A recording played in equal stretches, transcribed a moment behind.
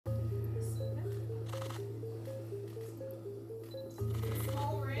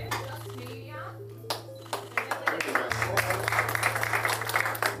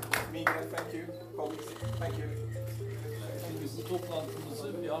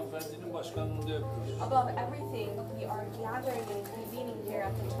hanımefendinin başkanlığında yapıyoruz. Above everything, we are gathering and convening here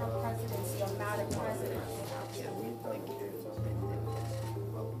at the Trump presidency of Madam President.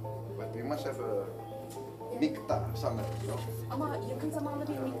 But we must have a MIKTA summit, no? Ama yakın zamanda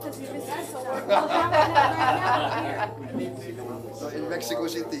bir MIKTA zirvesi var, so we'll have that right now. So in Mexico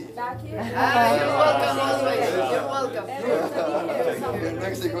City. Belki. You're welcome always. You're welcome. In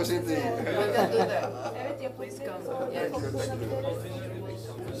Mexico City. We can do that. Evet, yapabiliriz. Yes.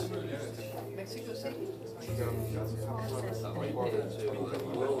 Mexico City.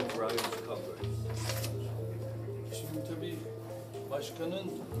 Şimdi tabii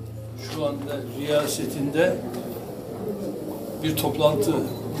başkanın şu anda riyasetinde bir toplantı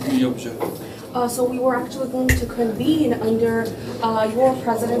bugün yapacak. So we were actually going to convene under your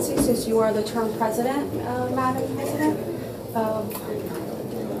presidency, since you are the term president, Madam President.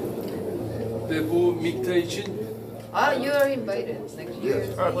 Ve bu MIKTA için You are invited next year.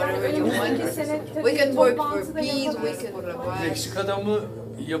 Whatever you want. We can work for peace. We can provide Meksika'da mı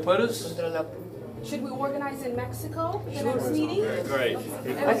yaparız? contra la. Should we organize in Mexico the next meeting? Great.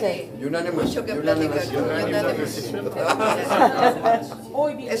 Okay. Unanimous. Mucho que platicar. Unanimous.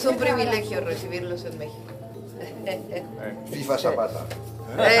 Hoy Es un privilegio recibirlos en México. Viva Zapata.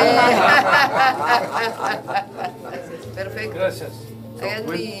 Perfecto. Gracias. Es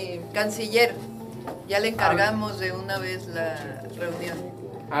mi canciller. Ya le encargamos de una vez la reunión.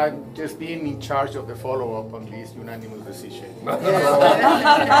 I'm just being in charge of the follow-up on this unanimous decision.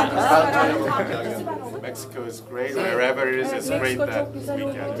 Mexico is great. Wherever it is, it's great that we Muchas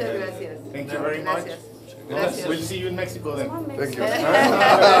can. gracias. Thank you very much. Gracias. Gracias. We'll see you in Mexico then. Thank you.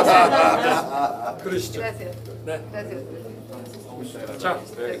 Christian. Gracias. Gracias. Ciao.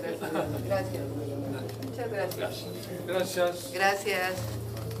 Gracias. Muchas gracias. Gracias. Gracias.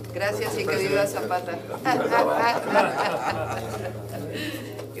 Gracias y que viva Zapata.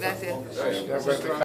 Gracias.